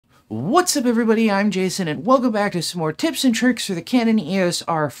What's up everybody, I'm Jason and welcome back to some more tips and tricks for the Canon EOS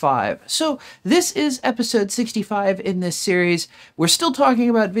R5. So this is episode 65 in this series. We're still talking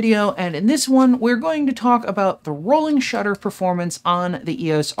about video, and in this one we're going to talk about the rolling shutter performance on the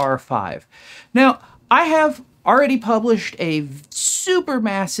EOS R5. Now, I have already published a super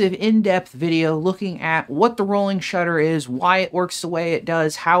massive in-depth video looking at what the rolling shutter is, why it works the way it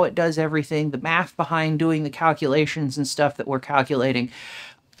does, how it does everything, the math behind doing the calculations and stuff that we're calculating.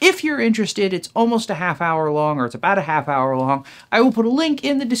 If you're interested, it's almost a half hour long, or it's about a half hour long. I will put a link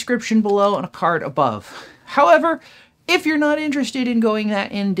in the description below and a card above. However, if you're not interested in going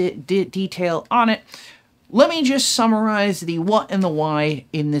that in detail on it, let me just summarize the what and the why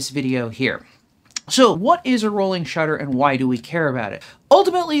in this video here. So what is a rolling shutter and why do we care about it?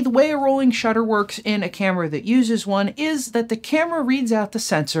 Ultimately, the way a rolling shutter works in a camera that uses one is that the camera reads out the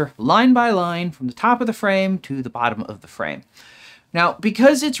sensor line by line from the top of the frame to the bottom of the frame. Now,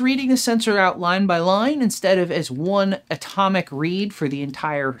 because it's reading the sensor out line by line instead of as one atomic read for the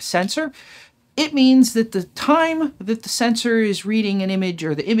entire sensor, it means that the time that the sensor is reading an image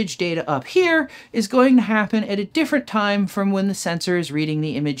or the image data up here is going to happen at a different time from when the sensor is reading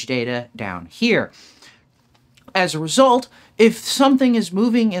the image data down here. As a result, if something is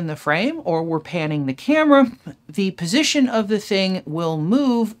moving in the frame or we're panning the camera, the position of the thing will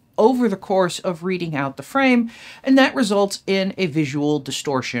move over the course of reading out the frame, and that results in a visual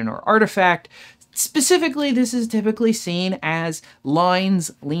distortion or artifact. Specifically, this is typically seen as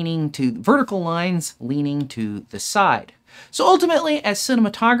vertical lines leaning to the side. So ultimately, as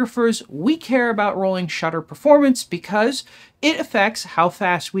cinematographers, we care about rolling shutter performance because it affects how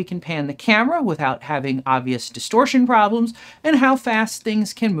fast we can pan the camera without having obvious distortion problems, and how fast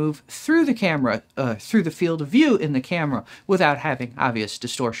things can move through the camera, through the field of view in the camera without having obvious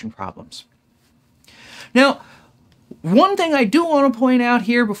distortion problems. Now, one thing I do want to point out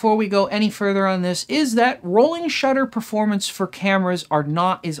here before we go any further on this is that rolling shutter performance for cameras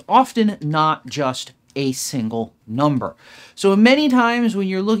is often not just a single number. So many times when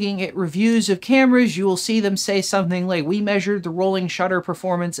you're looking at reviews of cameras, you will see them say something like, we measured the rolling shutter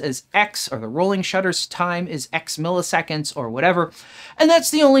performance as X, or the rolling shutter's time is X milliseconds, or whatever, and that's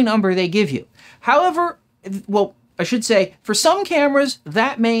the only number they give you. However, well, I should say, for some cameras,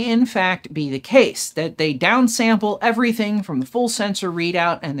 that may in fact be the case, that they downsample everything from the full sensor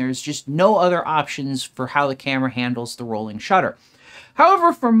readout and there's just no other options for how the camera handles the rolling shutter.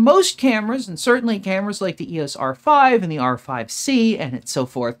 However, for most cameras, and certainly cameras like the EOS R5 and the R5C and so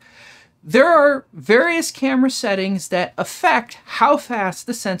forth, there are various camera settings that affect how fast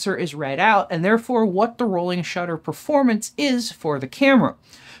the sensor is read out and therefore what the rolling shutter performance is for the camera.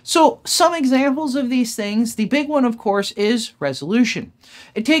 So some examples of these things, the big one of course is resolution.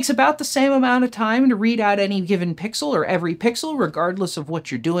 It takes about the same amount of time to read out any given pixel or every pixel regardless of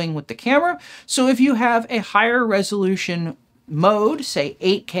what you're doing with the camera. So if you have a higher resolution mode, say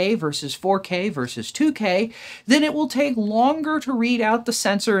 8K versus 4K versus 2K, then it will take longer to read out the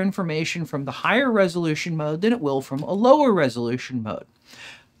sensor information from the higher resolution mode than it will from a lower resolution mode.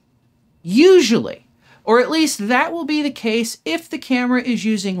 Usually, or at least that will be the case if the camera is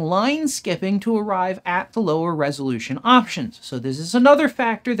using line skipping to arrive at the lower resolution options. So this is another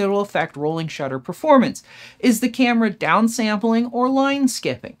factor that will affect rolling shutter performance. Is the camera downsampling or line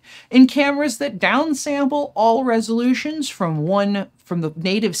skipping? In cameras that downsample all resolutions from the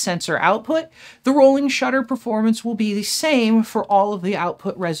native sensor output, the rolling shutter performance will be the same for all of the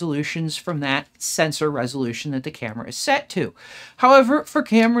output resolutions from that sensor resolution that the camera is set to. However, for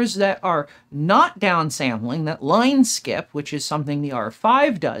cameras that are not downsampling, that line skip, which is something the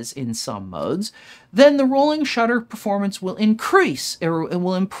R5 does in some modes, then the rolling shutter performance will increase, or it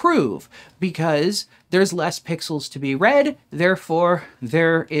will improve, because there's less pixels to be read, therefore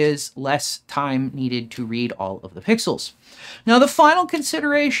there is less time needed to read all of the pixels. Now, the final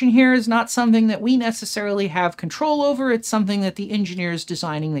consideration here is not something that we necessarily have control over, it's something that the engineers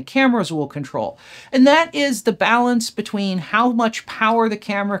designing the cameras will control. And that is the balance between how much power the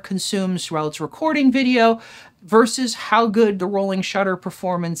camera consumes while it's recording video versus how good the rolling shutter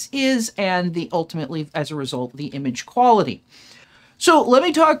performance is and ultimately, as a result, the image quality. So let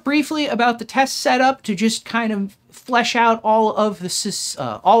me talk briefly about the test setup to just kind of flesh out all of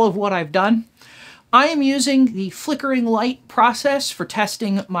what I've done. I am using the flickering light process for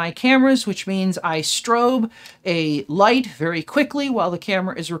testing my cameras, which means I strobe a light very quickly while the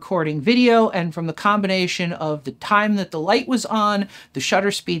camera is recording video, and from the combination of the time that the light was on, the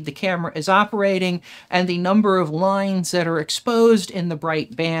shutter speed the camera is operating, and the number of lines that are exposed in the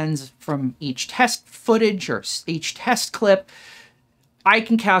bright bands from each test footage or each test clip, I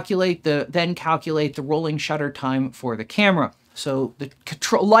can then calculate the rolling shutter time for the camera. So the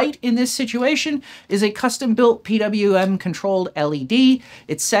control light in this situation is a custom-built PWM-controlled LED.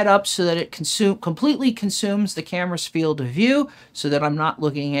 It's set up so that it completely consumes the camera's field of view, so that I'm not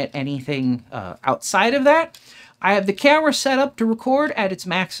looking at anything outside of that. I have the camera set up to record at its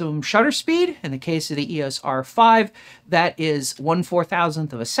maximum shutter speed. In the case of the EOS R5, that is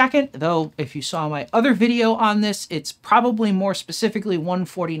 1/4000th of a second, though if you saw my other video on this, it's probably more specifically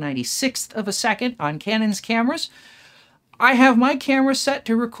 1/4096th of a second on Canon's cameras. I have my camera set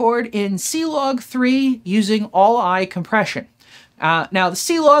to record in C-Log3 using all-eye compression. Now, the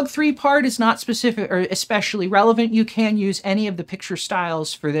C-Log3 part is not specific or especially relevant. You can use any of the picture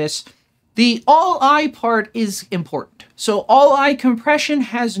styles for this. The all-eye part is important. So all-eye compression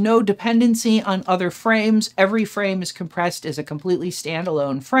has no dependency on other frames. Every frame is compressed as a completely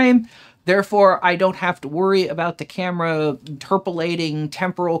standalone frame. Therefore, I don't have to worry about the camera interpolating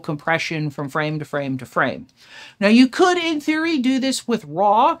temporal compression from frame to frame to frame. Now, you could, in theory, do this with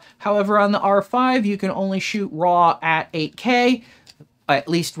RAW. However, on the R5, you can only shoot RAW at 8K. At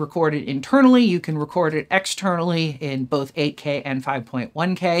least record it internally. You can record it externally in both 8K and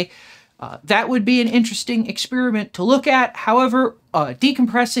 5.1K. That would be an interesting experiment to look at. However,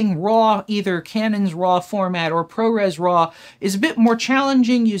 decompressing RAW, either Canon's RAW format or ProRes RAW, is a bit more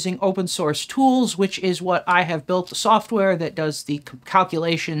challenging using open source tools, which is what I have built the software that does the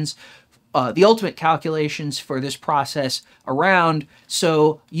calculations, the ultimate calculations for this process around.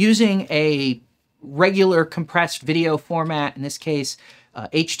 So using a regular compressed video format, in this case,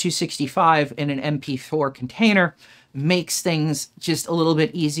 H.265 in an MP4 container, makes things just a little bit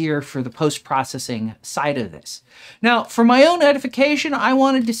easier for the post-processing side of this. Now, for my own edification, I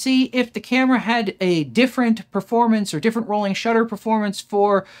wanted to see if the camera had a different performance or different rolling shutter performance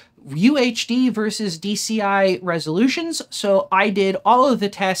for UHD versus DCI resolutions. So I did all of the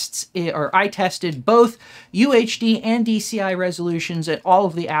tests, or I tested both UHD and DCI resolutions at all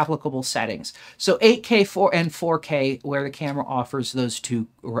of the applicable settings. So 8K and 4K, where the camera offers those two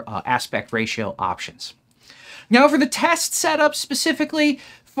aspect ratio options. Now for the test setup specifically,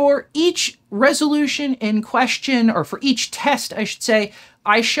 for each resolution in question, or for each test, I should say,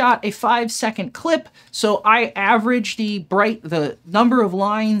 I shot a 5-second clip. So I averaged the number of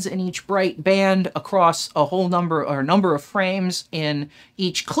lines in each bright band across a whole number of frames in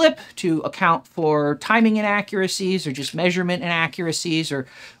each clip to account for timing inaccuracies or just measurement inaccuracies or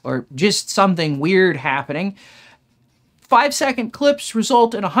just something weird happening. 5-second clips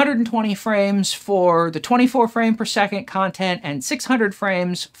result in 120 frames for the 24 frame per second content and 600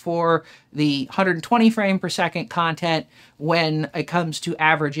 frames for the 120 frame per second content when it comes to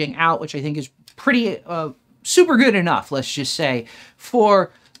averaging out, which I think is pretty super good enough, let's just say,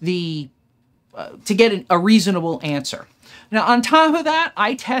 for the to get a reasonable answer. Now, on top of that,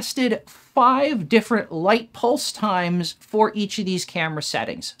 I tested 5 different light pulse times for each of these camera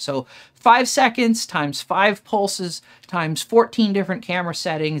settings. So 5 seconds times 5 pulses times 14 different camera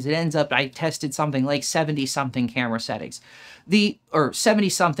settings. It ends up, I tested something like 70-something camera settings. Or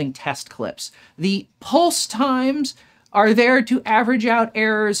 70-something test clips. The pulse times are there to average out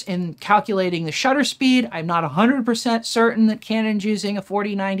errors in calculating the shutter speed. I'm not 100% certain that Canon's using a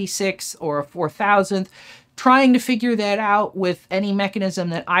 4096 or a 4000th. Trying to figure that out with any mechanism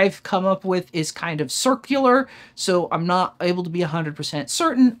that I've come up with is kind of circular, so I'm not able to be 100%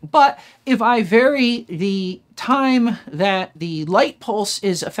 certain. But if I vary the time that the light pulse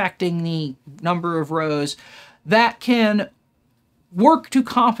is affecting the number of rows, that can work to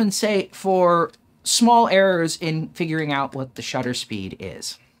compensate for small errors in figuring out what the shutter speed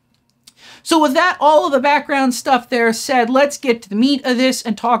is. So with that, all of the background stuff there said, let's get to the meat of this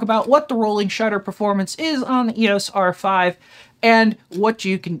and talk about what the rolling shutter performance is on the EOS R5 and what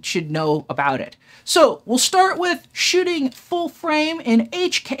you should know about it. So we'll start with shooting full frame in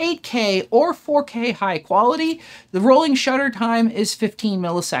 8K or 4K high quality. The rolling shutter time is 15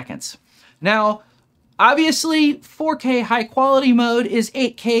 milliseconds. Now, obviously, 4K high quality mode is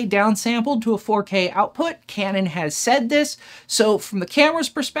 8K downsampled to a 4K output. Canon has said this. So from the camera's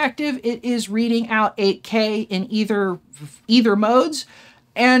perspective, it is reading out 8K in either modes.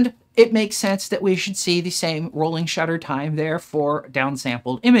 And it makes sense that we should see the same rolling shutter time there for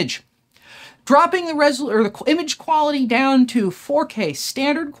downsampled image. Dropping the image quality down to 4K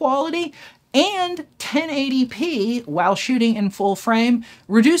standard quality and 1080p while shooting in full frame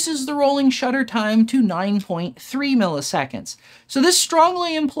reduces the rolling shutter time to 9.3 milliseconds. So this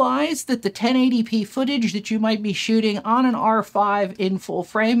strongly implies that the 1080p footage that you might be shooting on an R5 in full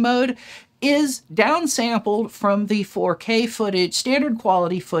frame mode is downsampled from the 4K footage, standard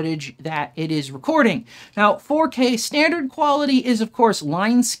quality footage that it is recording. Now, 4K standard quality is, of course,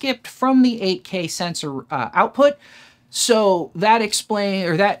 line skipped from the 8K sensor output. So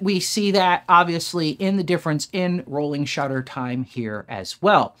that we see that obviously in the difference in rolling shutter time here as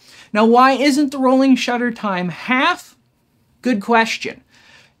well. Now, why isn't the rolling shutter time half? Good question.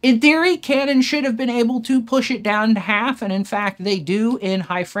 In theory, Canon should have been able to push it down to half, and in fact, they do in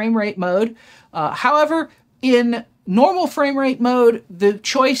high frame rate mode. However, in normal frame rate mode, the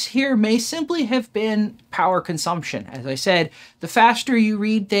choice here may simply have been power consumption. As I said, the faster you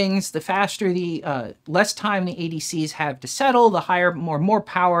read things, the faster less time the ADCs have to settle, the higher, more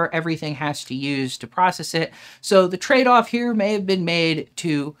power everything has to use to process it. So the trade-off here may have been made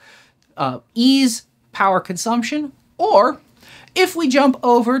to ease power consumption, or if we jump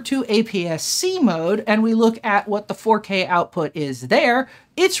over to APS-C mode and we look at what the 4K output is there,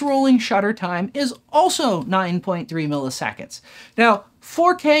 its rolling shutter time is also 9.3 milliseconds. Now,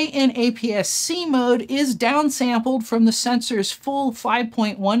 4K in APS-C mode is downsampled from the sensor's full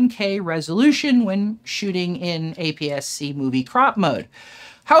 5.1K resolution when shooting in APS-C movie crop mode.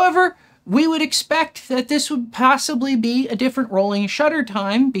 However, we would expect that this would possibly be a different rolling shutter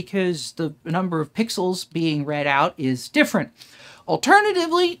time because the number of pixels being read out is different.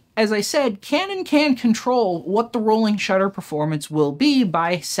 Alternatively, as I said, Canon can control what the rolling shutter performance will be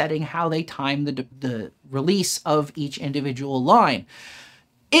by setting how they time the release of each individual line.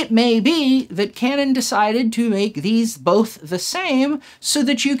 It may be that Canon decided to make these both the same so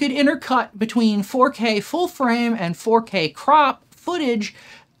that you could intercut between 4K full frame and 4K crop footage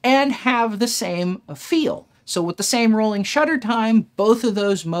and have the same feel. So with the same rolling shutter time, both of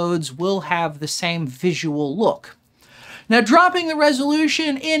those modes will have the same visual look. Now, dropping the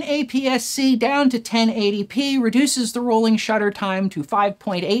resolution in APS-C down to 1080p reduces the rolling shutter time to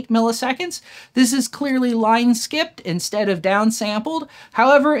 5.8 milliseconds. This is clearly line skipped instead of downsampled.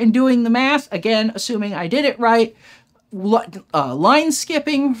 However, in doing the math, again, assuming I did it right, line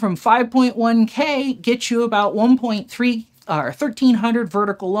skipping from 5.1K gets you about 1,300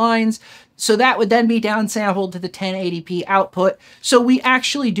 vertical lines. So that would then be downsampled to the 1080p output. So we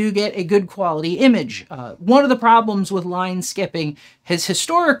actually do get a good quality image. One of the problems with line skipping has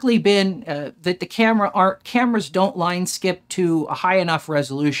historically been that the cameras don't line skip to a high enough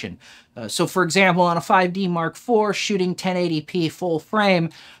resolution. So for example, on a 5D Mark IV shooting 1080p full frame,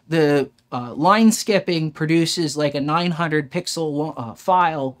 the line skipping produces like a 900 pixel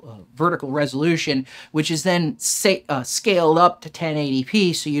file vertical resolution, which is then scaled up to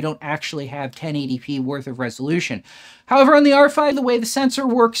 1080p, so you don't actually have 1080p worth of resolution. However, on the R5, the way the sensor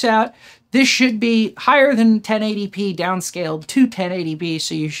works out, this should be higher than 1080p downscaled to 1080p,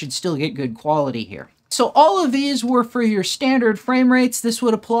 so you should still get good quality here. So all of these were for your standard frame rates. This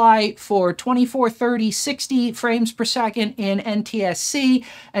would apply for 24, 30, 60 frames per second in NTSC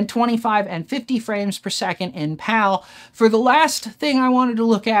and 25 and 50 frames per second in PAL. For the last thing I wanted to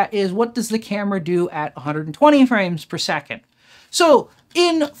look at is what does the camera do at 120 frames per second? So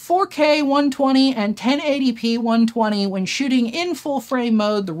in 4K 120 and 1080p 120, when shooting in full frame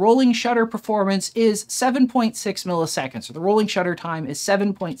mode, the rolling shutter performance is 7.6 milliseconds, or the rolling shutter time is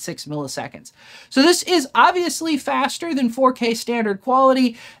 7.6 milliseconds. So this is obviously faster than 4K standard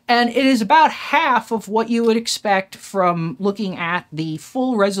quality, and it is about half of what you would expect from looking at the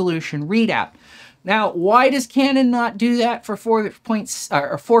full resolution readout. Now, why does Canon not do that for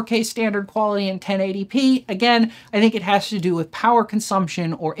 4K standard quality and 1080p? Again, I think it has to do with power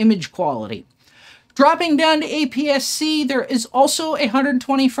consumption or image quality. Dropping down to APS-C, there is also a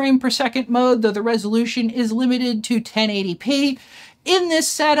 120 frame per second mode, though the resolution is limited to 1080p. In this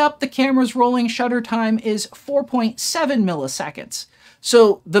setup, the camera's rolling shutter time is 4.7 milliseconds.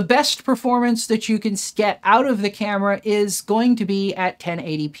 So the best performance that you can get out of the camera is going to be at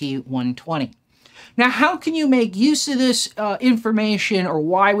 1080p 120. Now, how can you make use of this information, or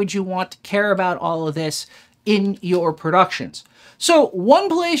why would you want to care about all of this in your productions? So one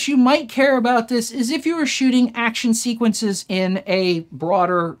place you might care about this is if you are shooting action sequences in a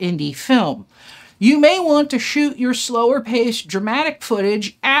broader indie film. You may want to shoot your slower paced dramatic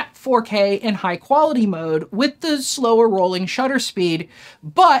footage at 4K in high quality mode with the slower rolling shutter speed,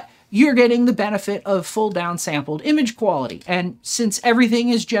 but you're getting the benefit of full downsampled image quality. And since everything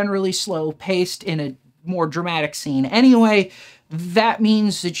is generally slow paced in a more dramatic scene anyway, that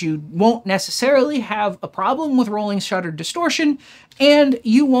means that you won't necessarily have a problem with rolling shutter distortion, and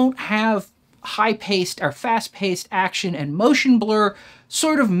you won't have high-paced or fast-paced action and motion blur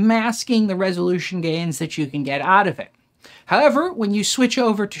sort of masking the resolution gains that you can get out of it. However, when you switch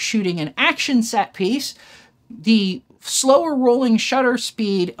over to shooting an action set piece, the slower rolling shutter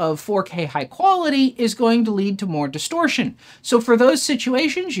speed of 4K high quality is going to lead to more distortion. So for those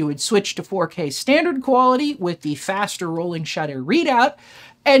situations, you would switch to 4K standard quality with the faster rolling shutter readout,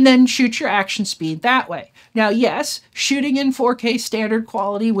 and then shoot your action speed that way. Now, yes, shooting in 4K standard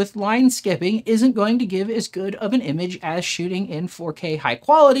quality with line skipping isn't going to give as good of an image as shooting in 4K high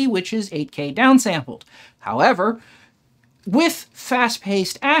quality, which is 8K downsampled. However, with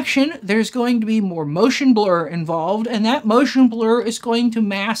fast-paced action, there's going to be more motion blur involved, and that motion blur is going to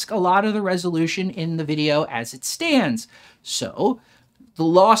mask a lot of the resolution in the video as it stands. So the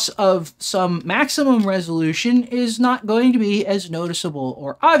loss of some maximum resolution is not going to be as noticeable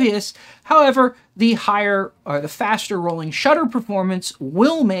or obvious. However, the higher or the faster rolling shutter performance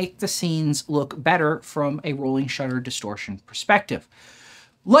will make the scenes look better from a rolling shutter distortion perspective.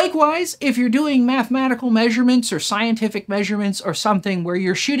 Likewise, if you're doing mathematical measurements or scientific measurements or something where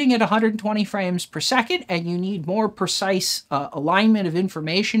you're shooting at 120 frames per second and you need more precise alignment of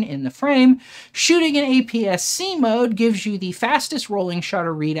information in the frame, shooting in APS-C mode gives you the fastest rolling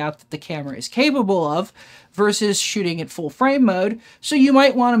shutter readout that the camera is capable of versus shooting at full frame mode, so you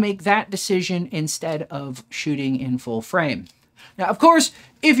might want to make that decision instead of shooting in full frame. Now, of course,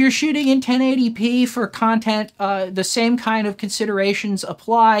 if you're shooting in 1080p for content, the same kind of considerations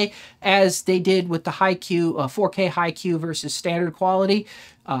apply as they did with the 4K high-Q versus standard quality.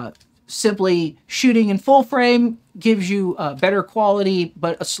 Simply shooting in full frame gives you better quality,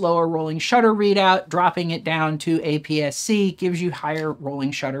 but a slower rolling shutter readout. Dropping it down to APS-C gives you higher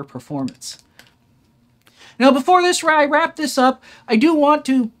rolling shutter performance. Now, before I wrap this up, I do want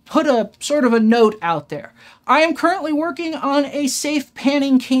to put a sort of a note out there. I am currently working on a safe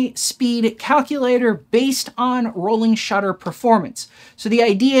panning speed calculator based on rolling shutter performance. So the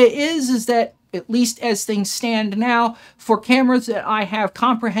idea is that, at least as things stand now, for cameras that I have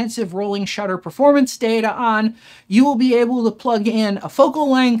comprehensive rolling shutter performance data on, you will be able to plug in a focal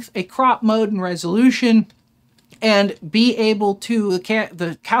length, a crop mode, and resolution, and be able to,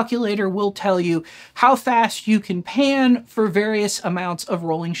 the calculator will tell you how fast you can pan for various amounts of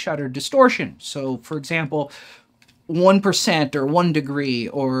rolling shutter distortion. So, for example, 1% or 1 degree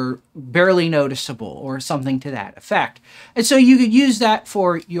or barely noticeable or something to that effect. And so you could use that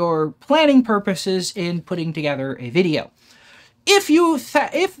for your planning purposes in putting together a video.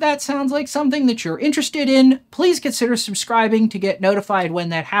 If that sounds like something that you're interested in, please consider subscribing to get notified when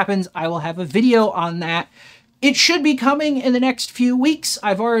that happens. I will have a video on that. It should be coming in the next few weeks.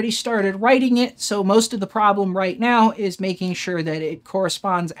 I've already started writing it, so most of the problem right now is making sure that it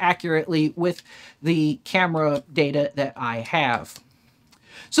corresponds accurately with the camera data that I have.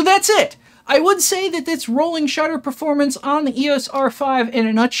 So that's it. I would say that that's rolling shutter performance on the EOS R5 in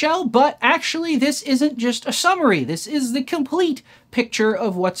a nutshell, but actually this isn't just a summary. This is the complete picture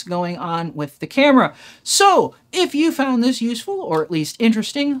of what's going on with the camera. So if you found this useful or at least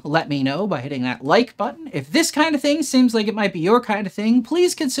interesting, let me know by hitting that like button. If this kind of thing seems like it might be your kind of thing,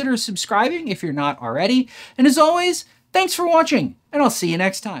 please consider subscribing if you're not already. And as always, thanks for watching, and I'll see you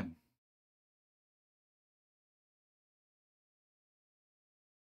next time.